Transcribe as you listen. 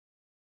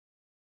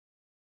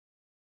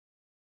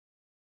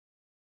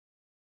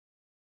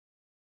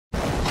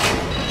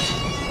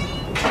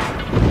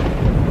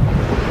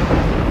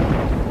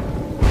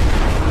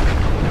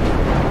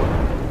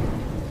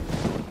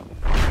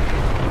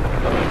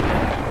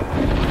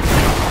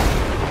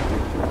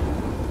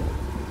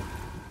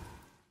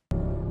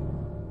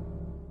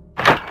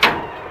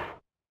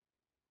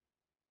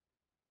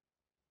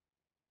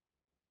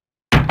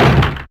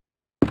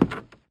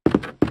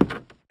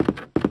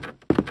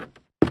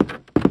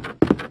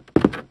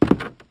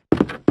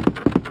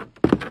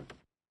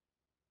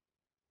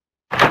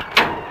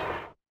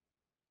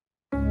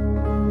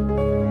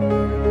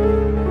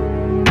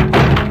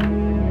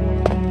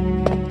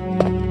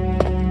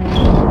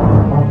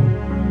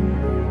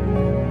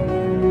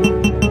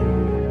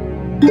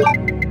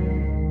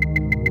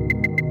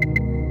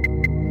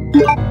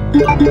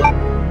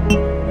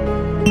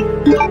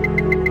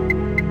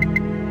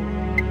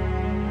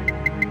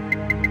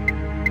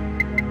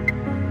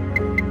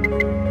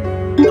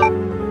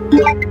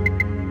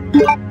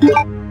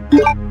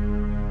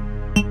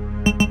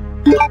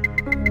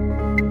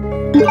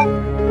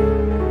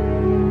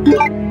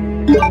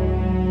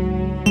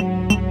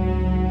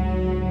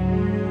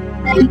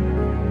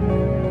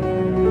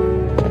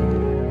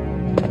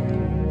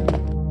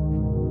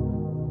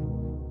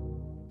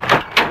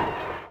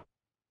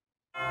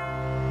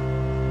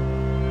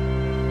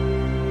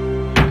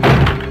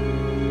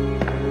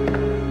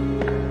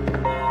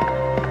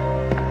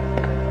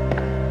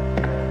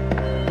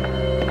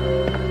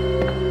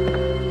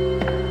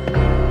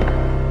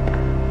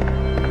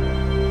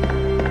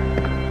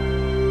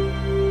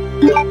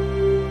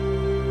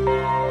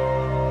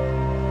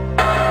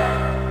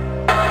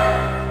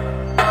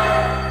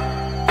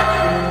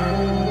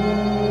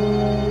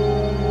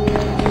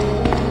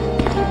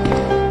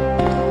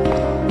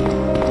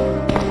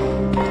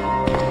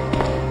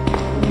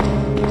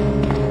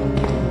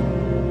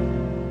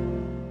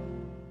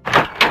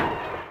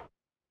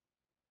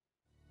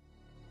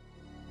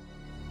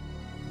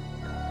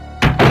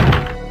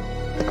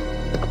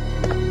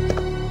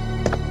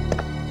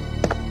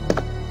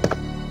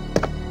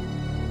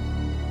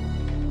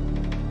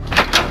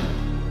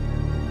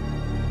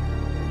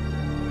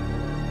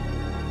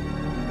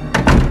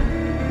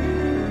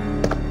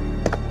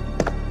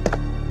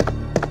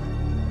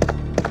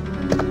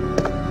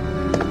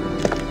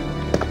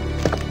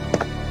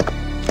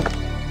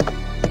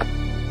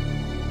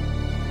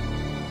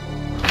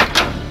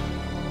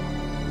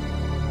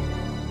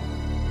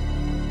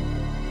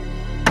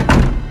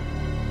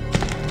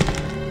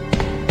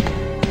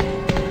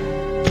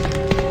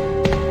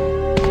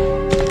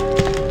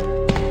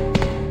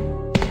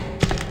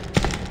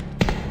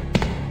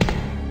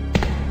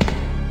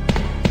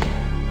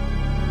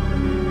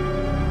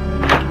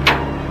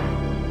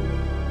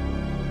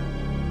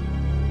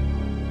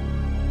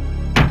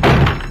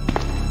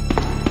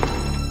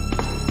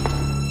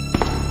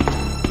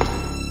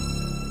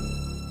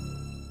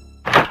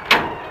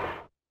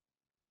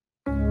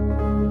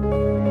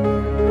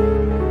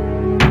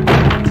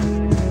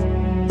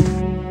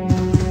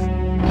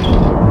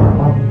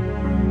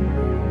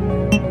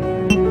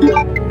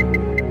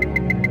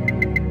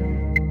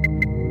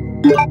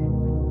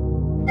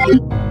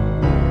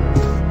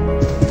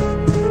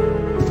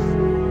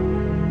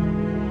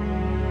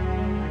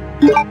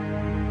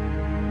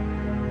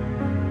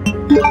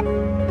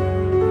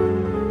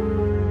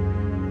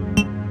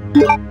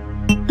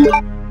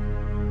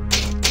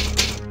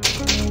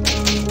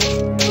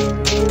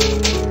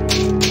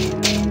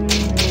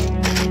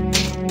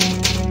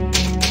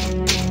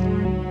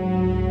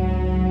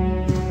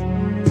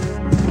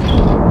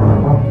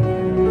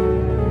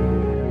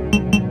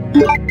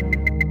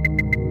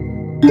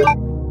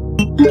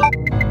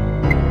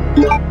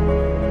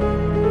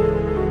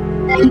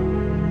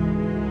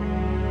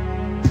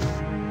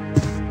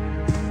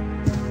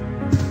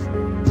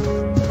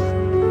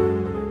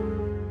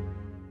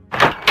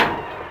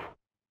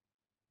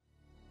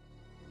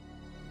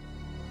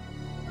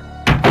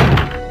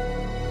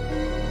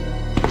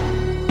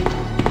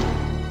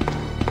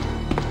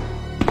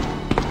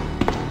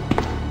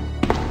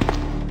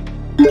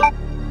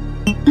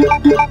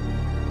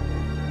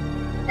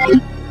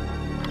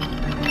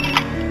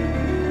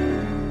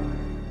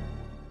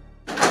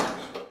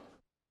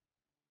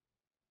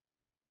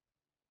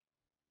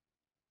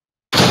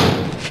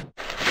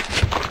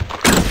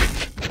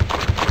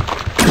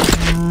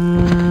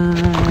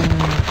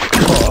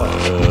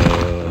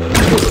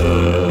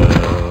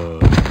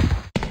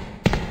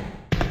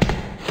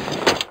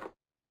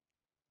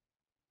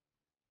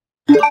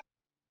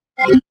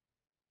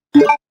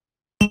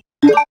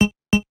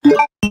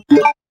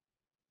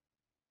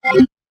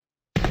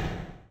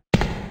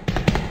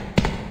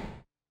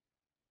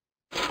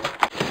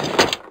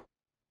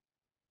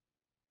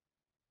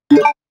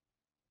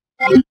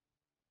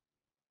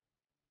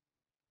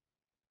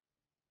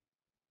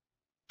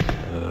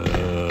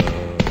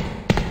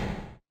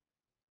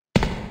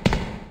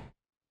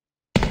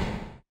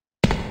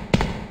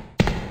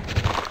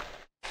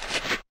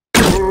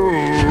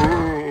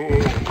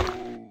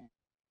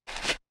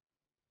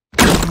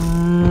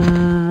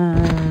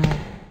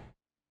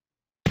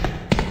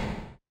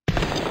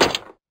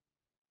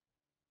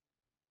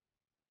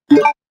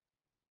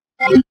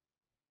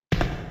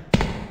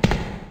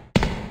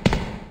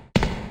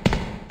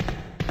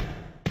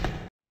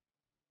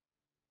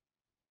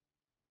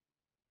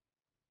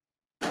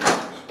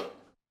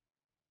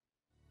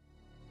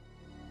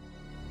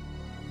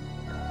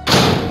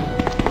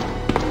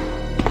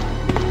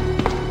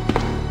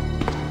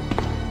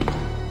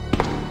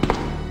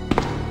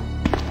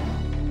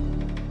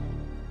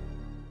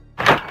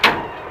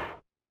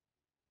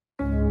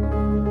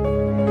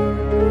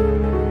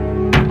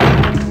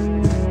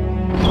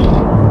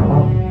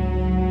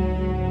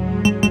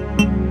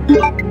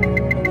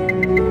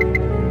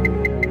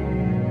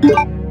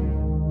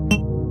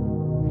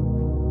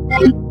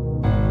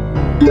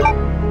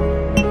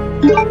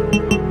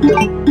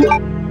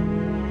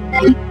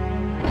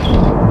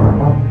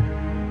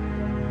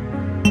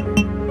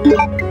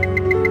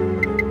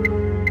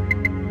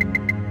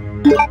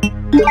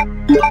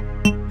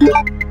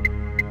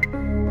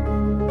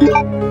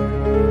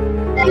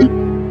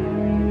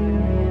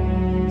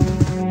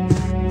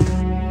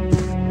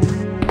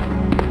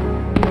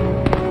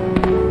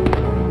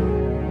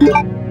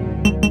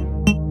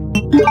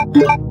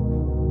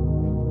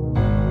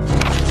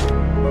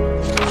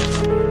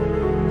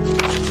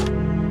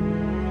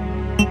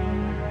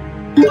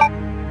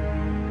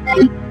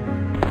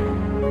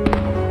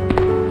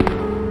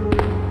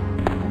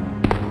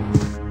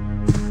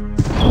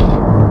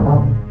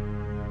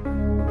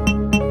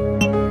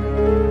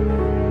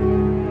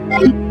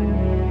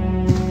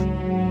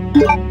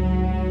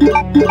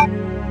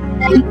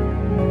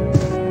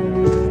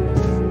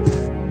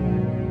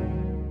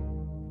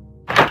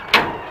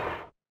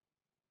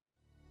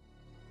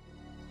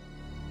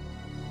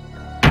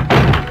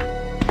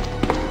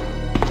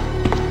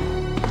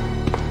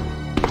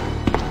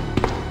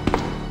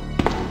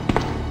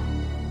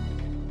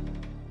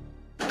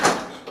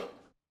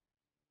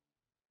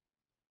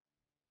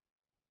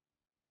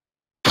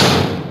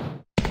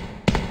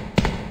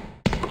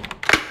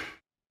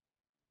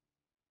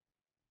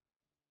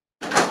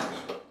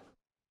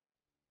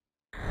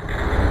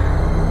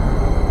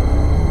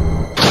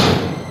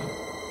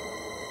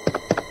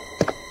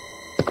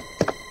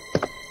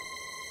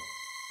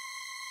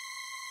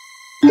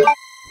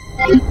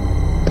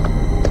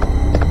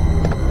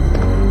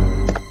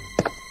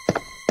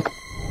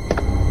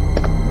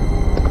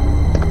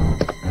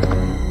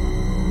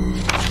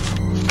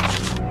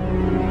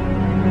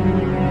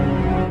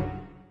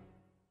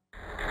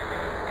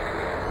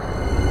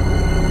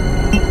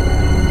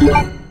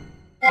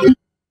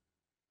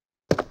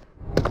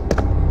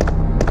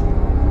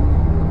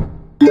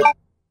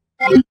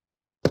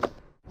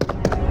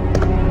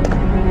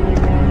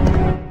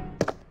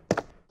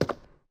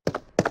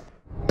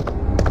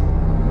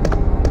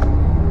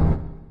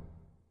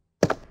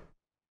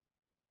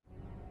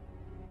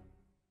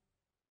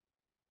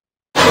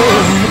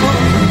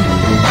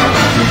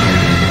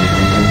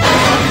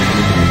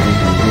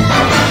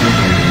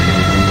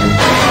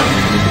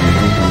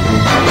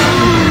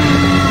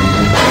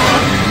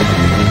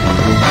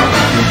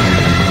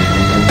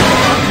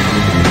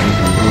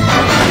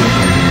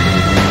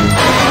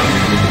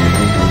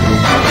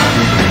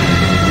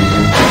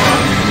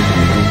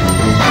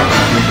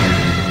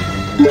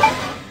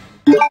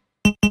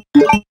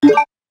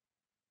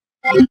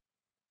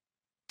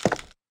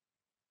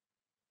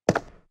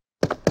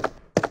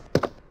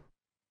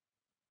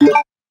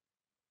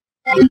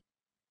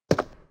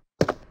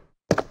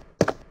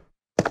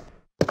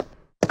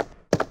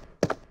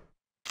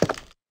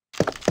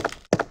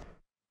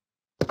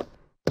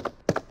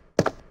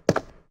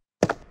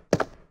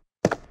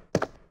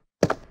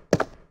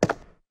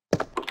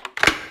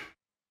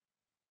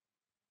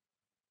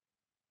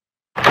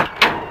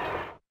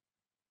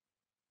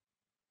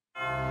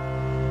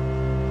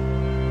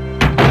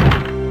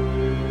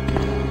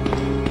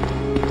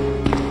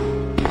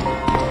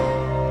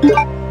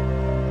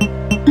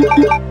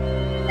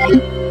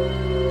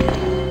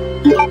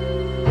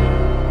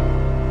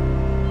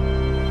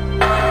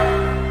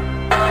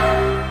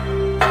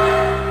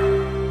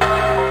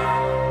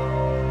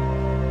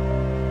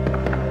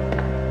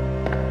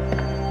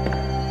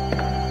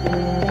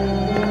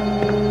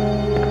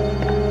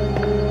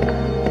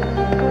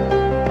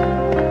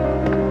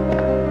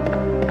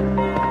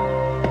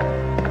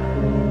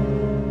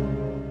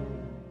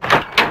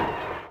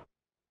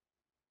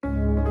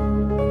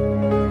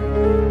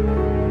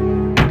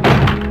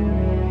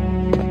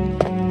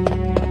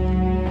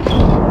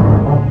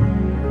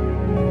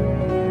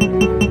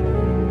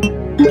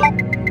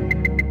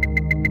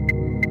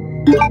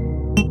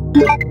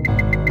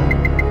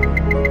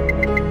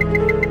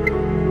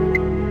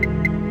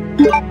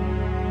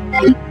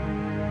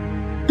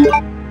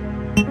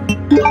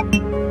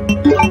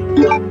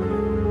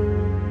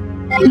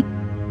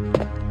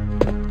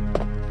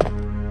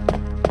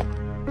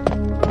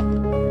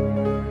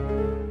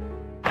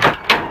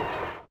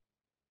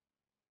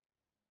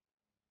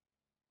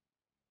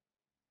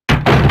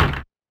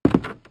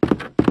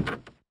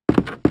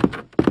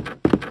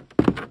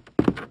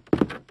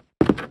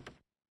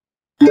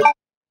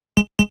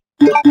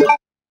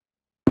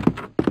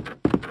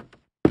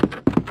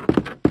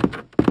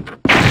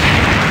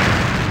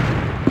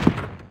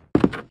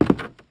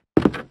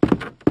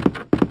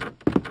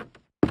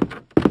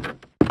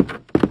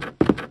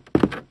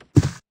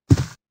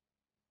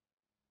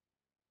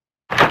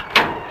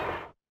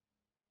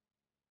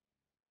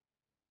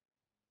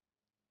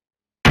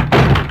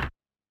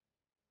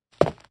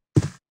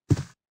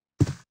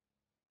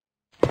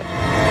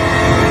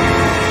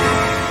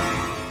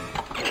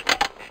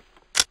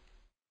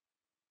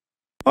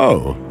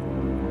Oh,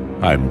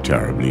 I'm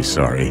terribly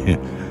sorry.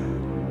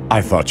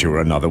 I thought you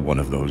were another one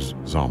of those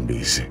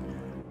zombies.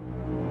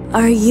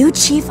 Are you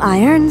Chief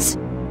Irons?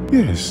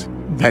 Yes,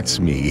 that's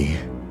me.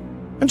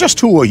 And just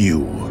who are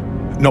you?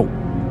 No,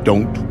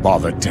 don't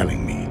bother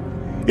telling me.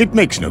 It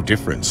makes no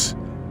difference.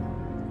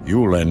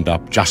 You'll end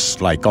up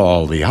just like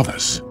all the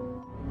others.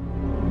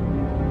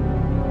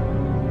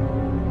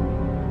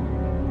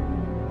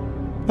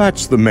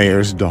 That's the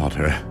mayor's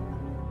daughter.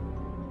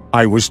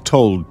 I was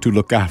told to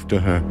look after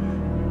her,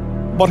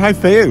 but I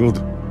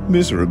failed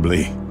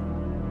miserably.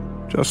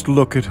 Just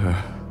look at her.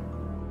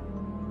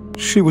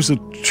 She was a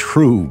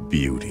true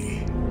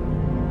beauty.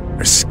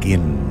 Her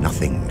skin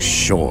nothing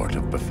short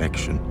of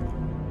perfection.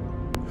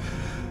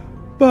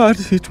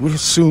 But it will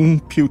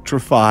soon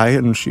putrefy,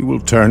 and she will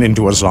turn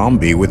into a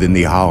zombie within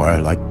the hour,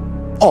 like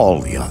all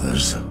the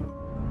others.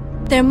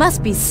 There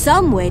must be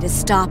some way to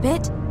stop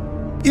it.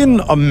 In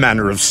a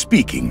manner of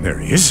speaking, there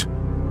is.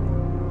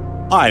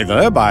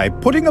 Either by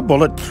putting a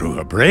bullet through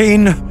her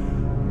brain,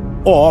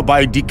 or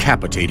by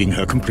decapitating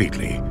her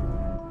completely.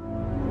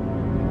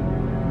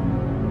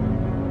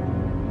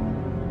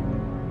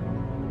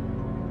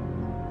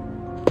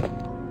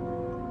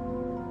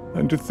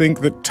 And to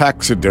think that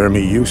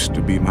taxidermy used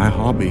to be my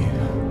hobby.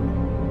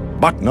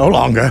 But no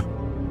longer.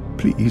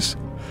 Please,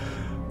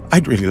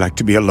 I'd really like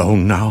to be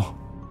alone now.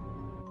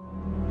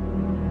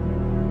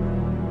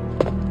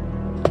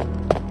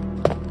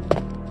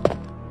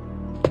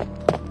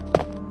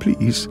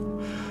 Please,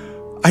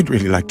 I'd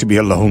really like to be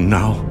alone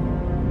now.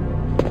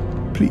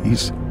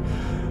 Please,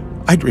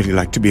 I'd really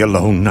like to be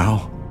alone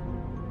now.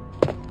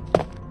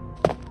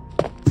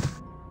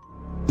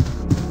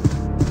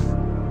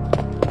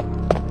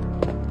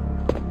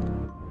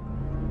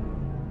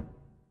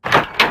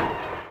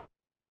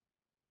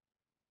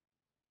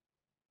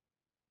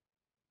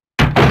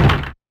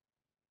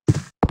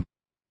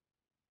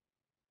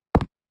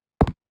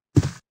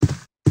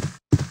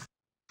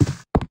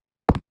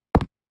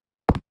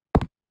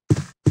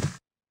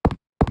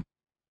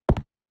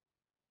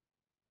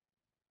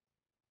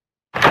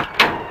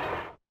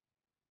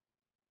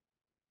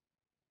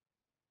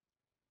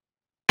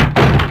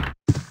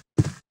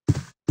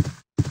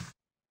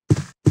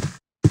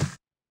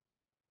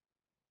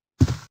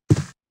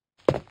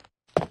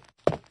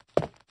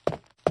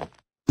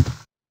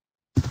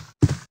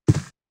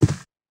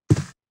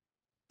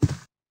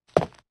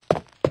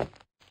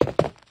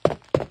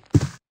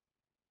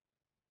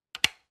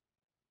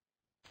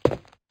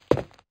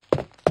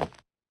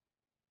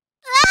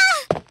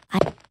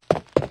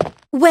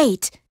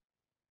 Wait!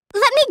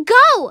 Let me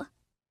go!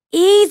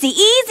 Easy,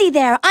 easy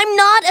there! I'm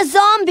not a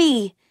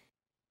zombie!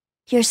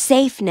 You're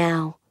safe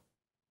now.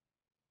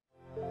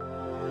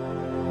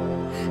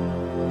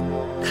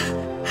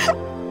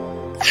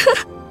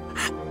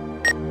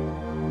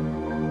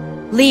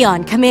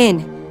 Leon, come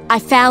in. I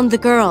found the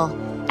girl,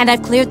 and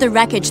I've cleared the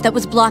wreckage that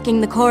was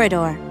blocking the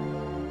corridor.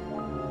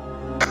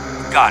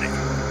 Got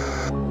it.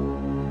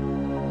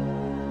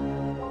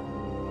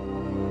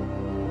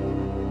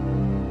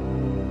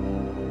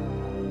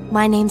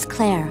 My name's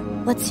Claire.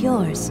 What's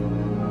yours?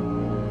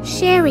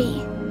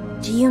 Sherry.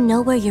 Do you know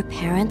where your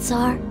parents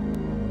are?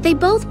 They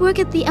both work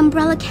at the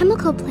Umbrella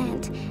Chemical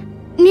Plant,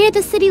 near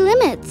the city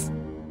limits.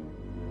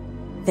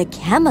 The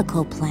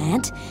chemical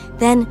plant?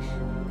 Then,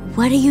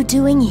 what are you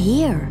doing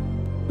here?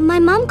 My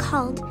mom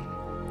called.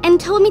 and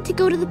told me to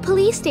go to the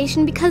police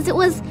station because it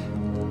was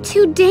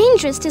too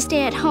dangerous to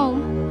stay at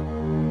home.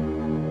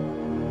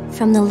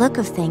 From the look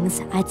of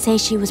things, I'd say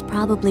she was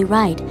probably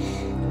right.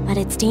 But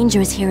it's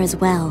dangerous here as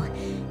well.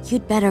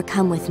 You'd better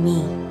come with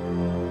me.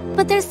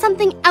 But there's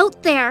something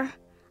out there.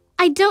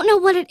 I don't know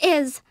what it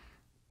is,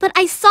 but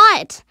I saw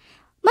it.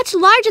 Much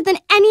larger than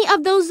any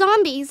of those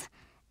zombies.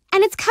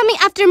 And it's coming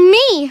after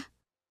me!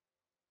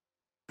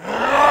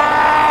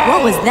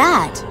 What was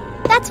that?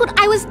 That's what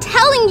I was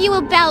telling you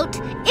about!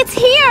 It's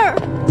here!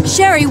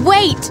 Sherry,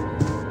 wait!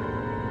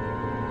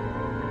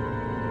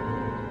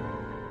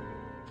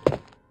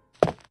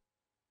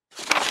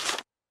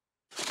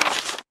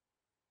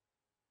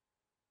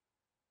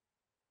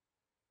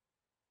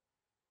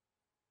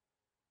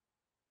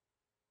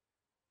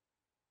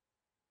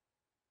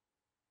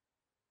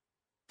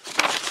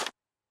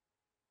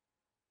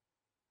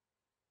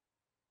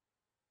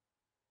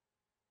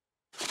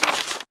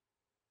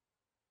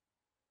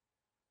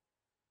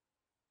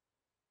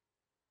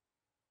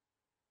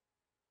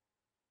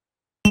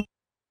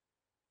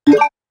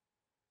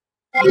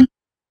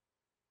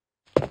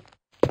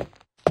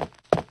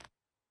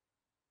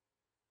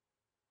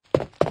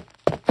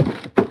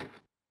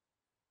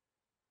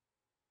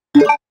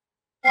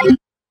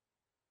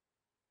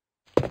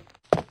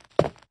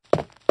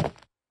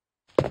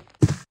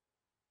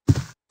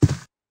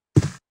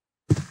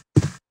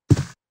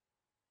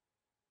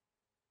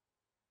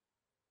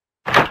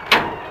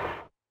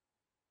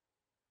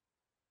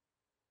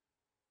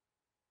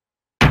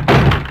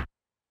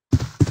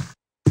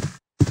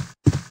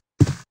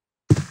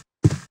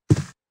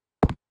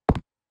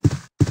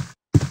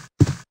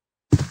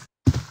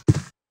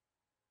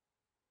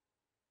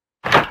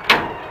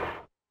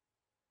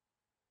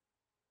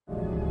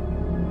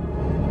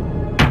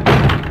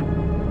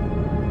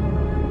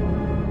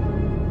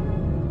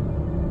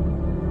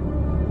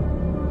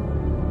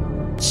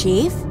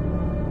 Chief?